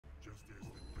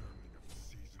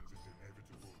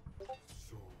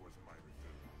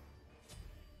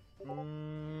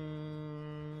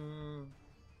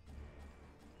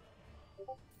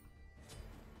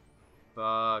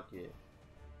Fuck it.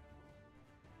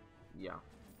 Yeah.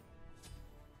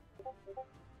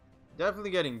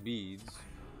 Definitely getting beads.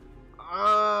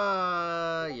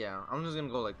 Yeah. I'm just gonna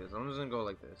go like this. I'm just gonna go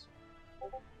like this.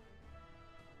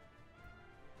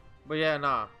 But yeah,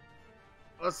 nah.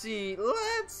 Let's see.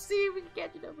 Let's see if we can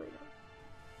catch it up right now.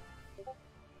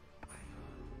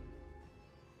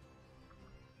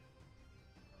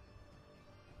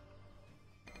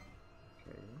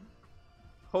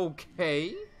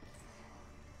 Okay.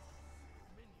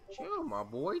 Chill, my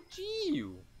boy.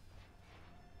 Chill.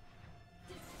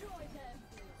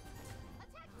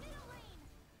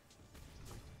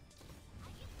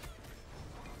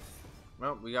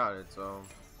 Well, we got it, so.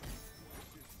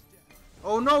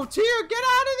 Oh no, Tyr! Get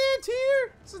out of there,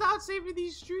 Tyr! It's not saving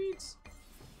these streets.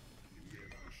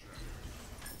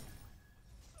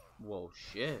 Whoa,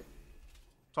 shit.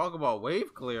 Talk about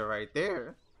wave clear right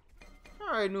there.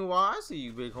 Alright, Nuwa, I see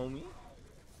you, big homie.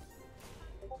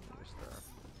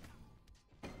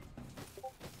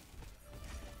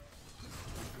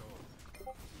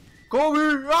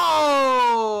 Kobe!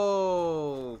 Oh!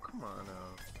 Come on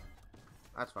now.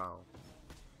 That's foul.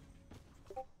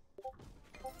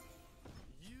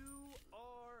 You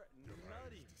are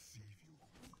nutty.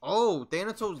 Oh,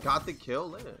 Thanatos got the kill.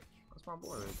 Look at it. That's my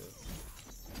boy right there.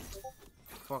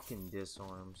 Fucking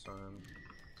disarm, son.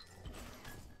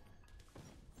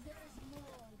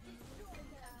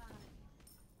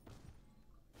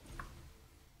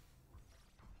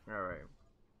 Alright.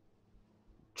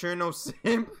 Cherno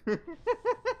simp.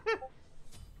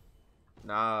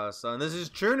 Nah, son. This is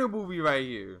Chernobyl right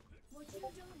here.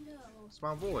 It's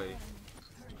my boy.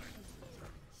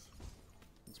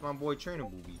 It's my boy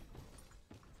Chernobyl.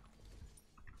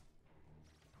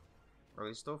 Are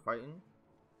they still fighting?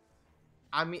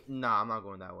 I mean, nah, I'm not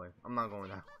going that way. I'm not going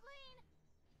that way.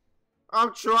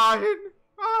 I'm trying.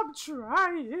 I'm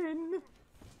trying.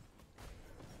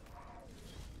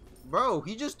 Bro,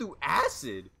 he just threw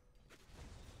acid.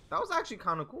 That was actually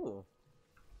kind of cool.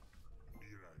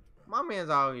 My man's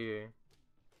out here.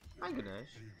 Hi, Ganesh.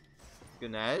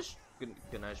 Ganesh?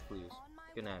 Ganesh, please.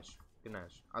 Ganesh.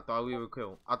 Ganesh. I thought we would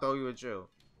kill. I thought we would chill.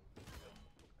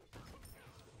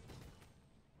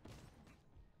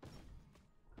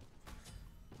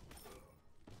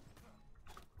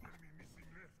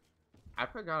 I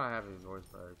forgot I have his voice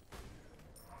back.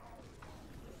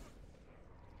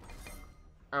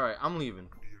 Alright, I'm leaving.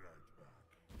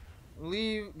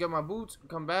 Leave, get my boots,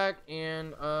 come back,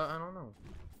 and I don't know.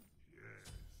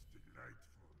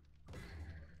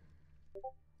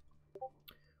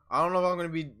 I don't know if I'm gonna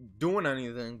be doing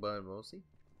anything, but we'll see.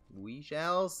 We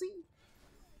shall see.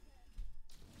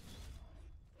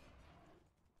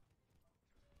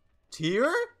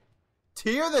 Tyr?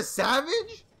 Tyr the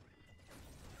Savage?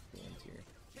 Damn, Tyr.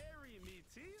 Carry me,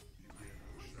 team.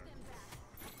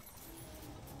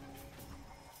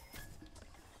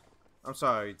 I'm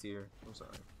sorry, Tyr. I'm sorry.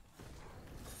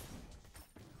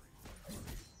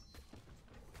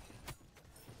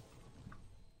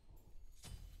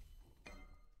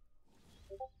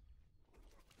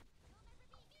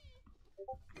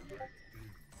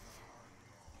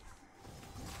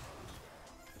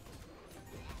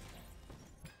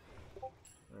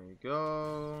 There you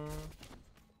go.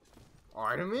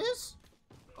 Artemis?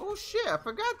 Oh shit, I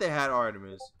forgot they had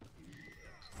Artemis.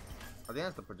 I think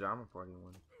that's the pajama party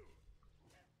one.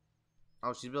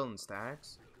 Oh, she's building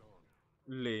stacks?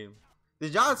 Lame.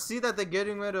 Did y'all see that they're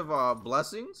getting rid of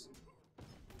blessings?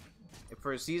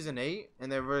 For season 8?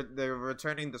 And they're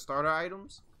returning the starter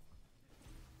items?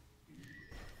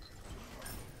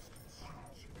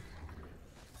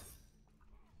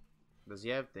 Does he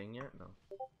have thing yet? No.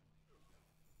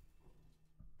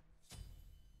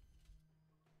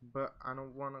 But I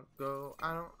don't wanna go.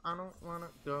 I don't wanna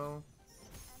go.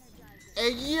 A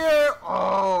year!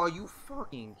 Oh, are you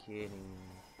fucking kidding me?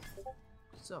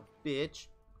 What's up, bitch?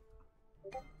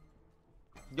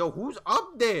 Yo, who's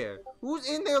up there? Who's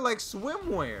in there like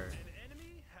swimwear? An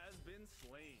enemy has been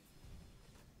slain.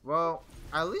 Well,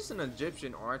 at least an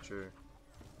Egyptian archer.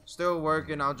 Still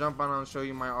working. I'll jump on and show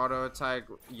you my auto attack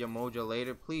Yamoja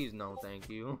later. Please, no, thank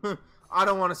you. I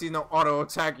don't want to see no auto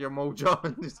attack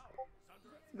Yamoja.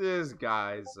 This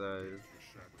guy says.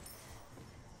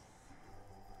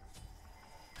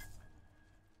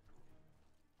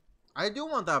 I do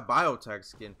want that biotech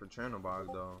skin for Chernobyl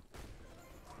though.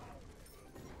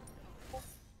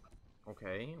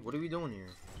 Okay, what are we doing here?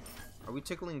 Are we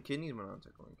tickling kidneys? We're not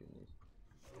tickling kidneys.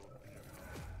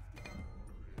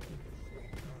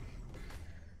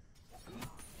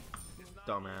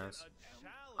 Dumbass.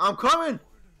 I'm coming!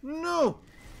 No!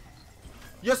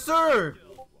 Yes, sir!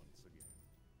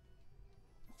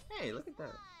 Hey, look at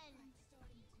that.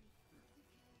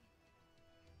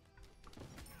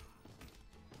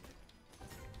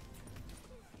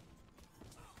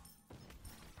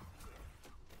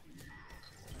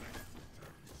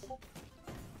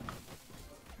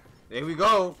 There we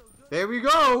go. There we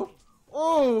go.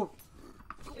 Oh.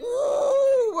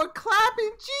 Ooh, we're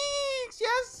clapping cheeks.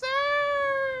 Yes,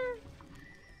 sir.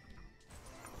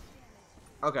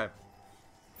 Okay.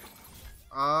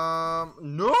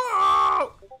 No.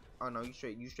 Oh no, you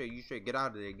straight. You straight. You straight. Get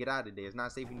out of there. Get out of there. It's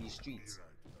not safe in these streets.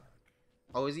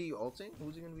 Oh, is he ulting?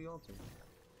 Who's he gonna be ulting?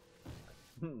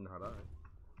 Not I.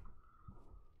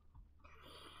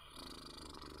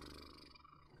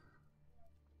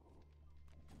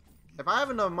 If I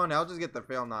have enough money, I'll just get the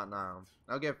fail knot now.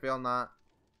 I'll get fail knot.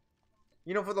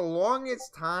 You know, for the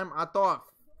longest time, I thought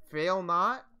fail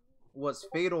knot was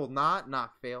fatal knot,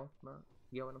 not fail knot.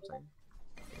 You know what I'm saying?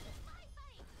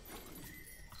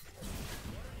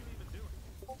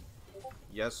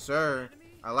 Yes, sir.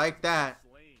 I like that.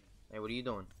 Hey, what are you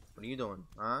doing? What are you doing?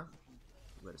 Huh?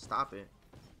 You better stop it.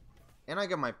 And I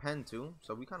get my pen too,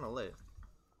 so we kind of lit.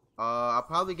 I'll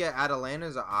probably get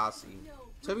Atalanta's or Aussie.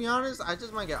 To be honest, I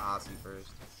just might get Aussie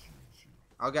first.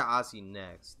 I'll get Aussie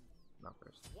next. Not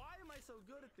first. Why am I so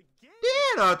good at the game?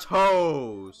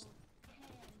 Toast.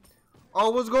 Oh,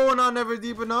 what's going on? Never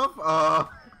deep enough.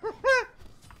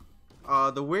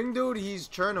 The wing dude, he's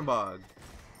Chernobog.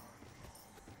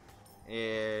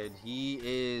 And he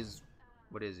is,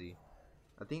 what is he?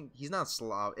 I think he's not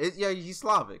Slav. Yeah, he's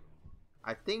Slavic.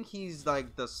 I think he's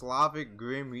like the Slavic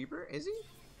Grim Reaper. Is he?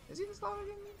 Is he the Slavic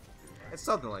Grim Reaper? It's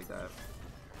something like that.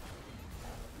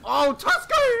 Oh,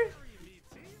 Tusker!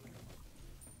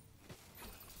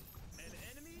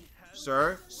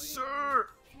 Sir? Sir!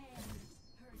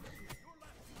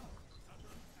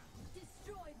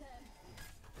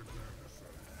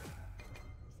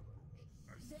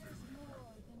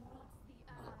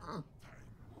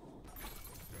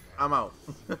 I'm out.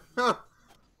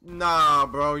 Nah,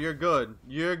 bro, you're good.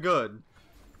 You're good.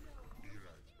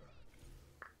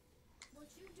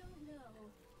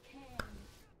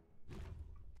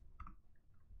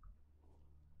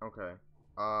 Okay.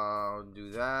 I'll do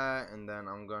that, and then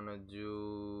I'm gonna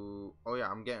do. Oh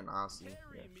yeah, I'm getting Aussie.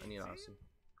 Yeah, I need Aussie.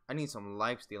 I need some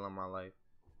lifesteal in my life.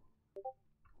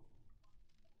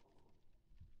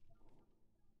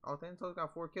 Oh, Thanatos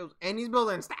got 4 kills, and he's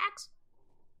building stacks.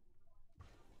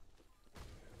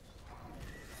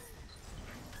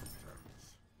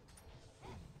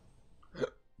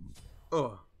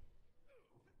 Oh.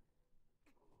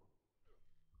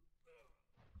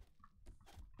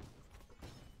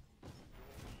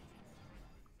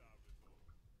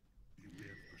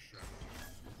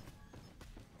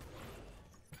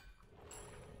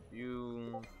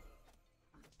 You.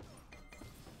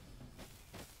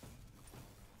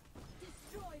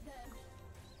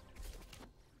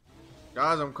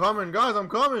 Guys, I'm coming. Guys, I'm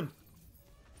coming.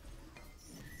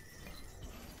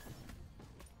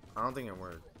 I don't think it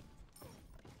worked.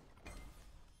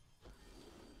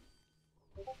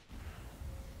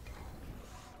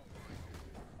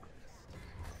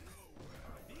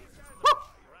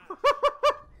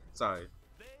 Sorry.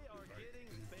 They are getting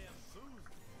bamboozled.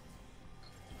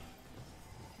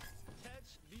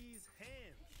 Catch these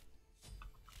hands.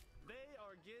 They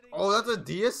are getting. Oh, that's a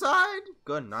deicide?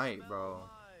 Good night, bro.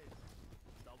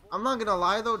 I'm not gonna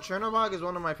lie though, Chernobog is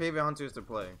one of my favorite hunters to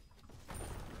play.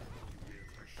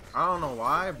 I don't know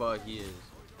why, but he is.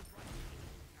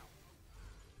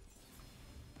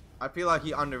 I feel like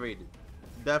he underrated.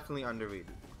 Definitely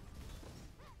underrated.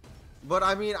 But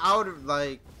I mean, out of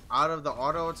the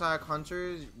auto attack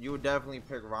hunters, you would definitely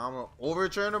pick Rama over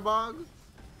Chernobog.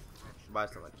 But I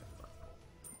still like Chernobog.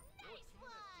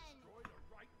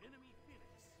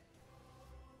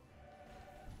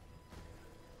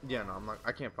 Yeah, no, I'm not.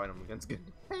 I can't fight him against good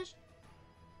fish.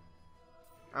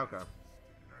 Okay.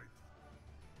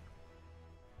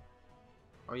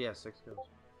 Oh yeah, 6 kills.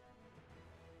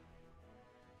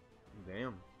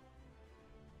 Damn.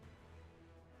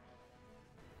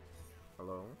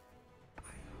 Hello.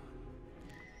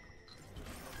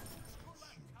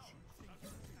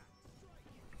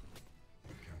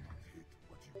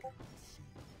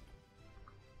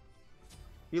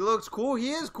 He looks cool.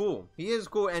 He is cool. He is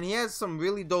cool, and he has some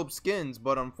really dope skins.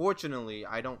 But unfortunately,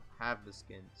 I don't have the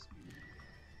skins.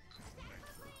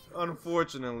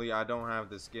 Unfortunately, I don't have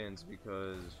the skins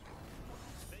because.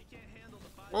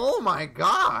 Oh my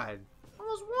god! I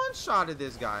almost one-shotted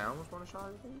this guy. I almost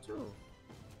one-shotted him too.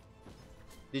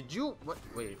 Did you? What?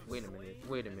 Wait a minute.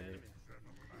 Wait a minute.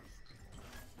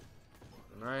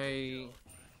 Right.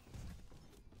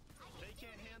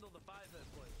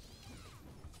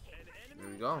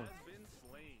 go. has been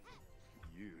slain.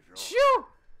 Shoo!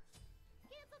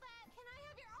 Cancel that. Can I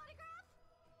have your autograph?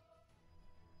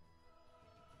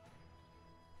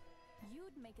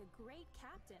 You'd make a great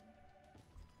captain.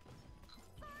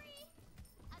 Sorry.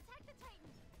 Attack the Titan.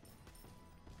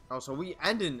 Oh, so we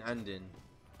ending.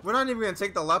 We're not even gonna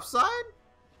take the left side?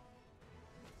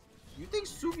 You think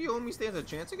Tsukiyomi stands a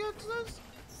chance against us?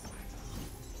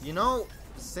 You know,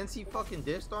 since he fucking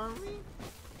dissed on me,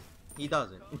 he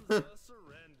doesn't. Comes a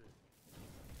surrender.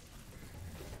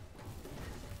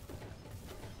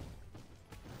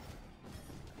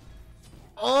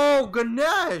 Oh,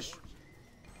 Ganesh!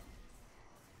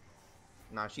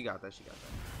 Nah, she got that.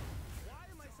 Why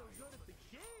am I so good at the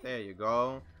game? There you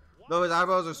go. Though his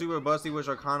eyebrows are super busty, which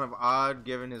are kind of odd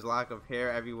given his lack of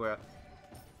hair everywhere.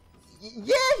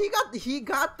 Yeah, he got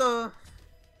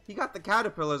the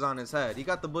caterpillars on his head. He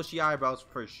got the bushy eyebrows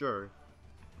for sure.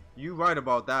 You right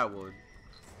about that, Wood.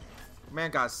 Man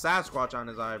got Sasquatch on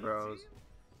his eyebrows.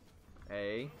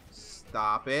 Hey,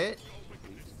 stop it.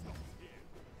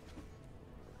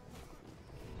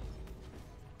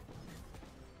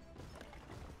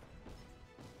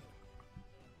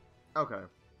 Okay.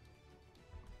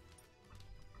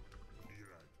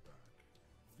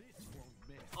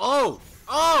 Oh!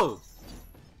 Oh!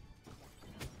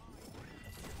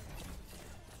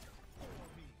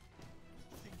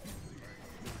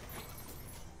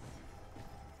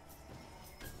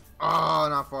 Oh,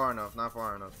 not far enough.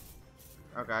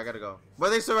 Okay, I gotta go.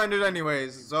 But they surrendered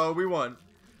anyways, so we won.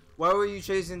 Why were you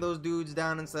chasing those dudes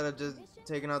down instead of just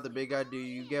taking out the big guy? Do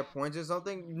you get points or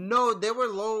something? No, they were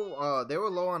low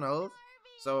on health,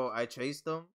 so I chased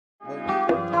them.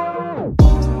 Well,